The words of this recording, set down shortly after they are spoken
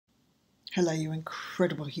Hello, you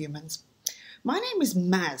incredible humans. My name is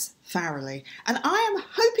Maz Farrelly, and I am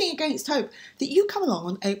hoping against hope that you come along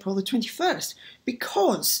on April the 21st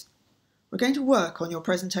because we're going to work on your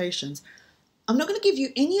presentations. I'm not going to give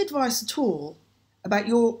you any advice at all about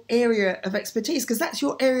your area of expertise because that's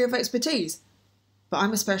your area of expertise. But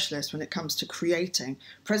I'm a specialist when it comes to creating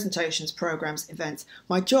presentations, programs, events.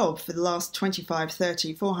 My job for the last 25,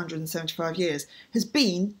 30, 475 years has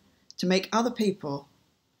been to make other people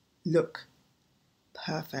look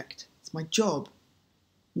perfect. It's my job.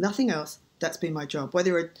 Nothing else. That's been my job.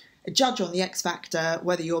 Whether you're a judge on the X Factor,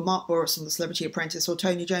 whether you're Mark Boris on The Celebrity Apprentice or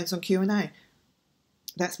Tony Jones on Q&A.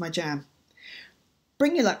 That's my jam.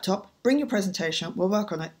 Bring your laptop, bring your presentation. We'll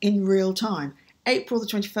work on it in real time. April the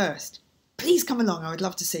 21st. Please come along. I would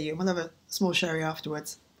love to see you. We'll have a small sherry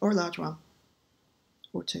afterwards, or a large one,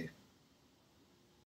 or two.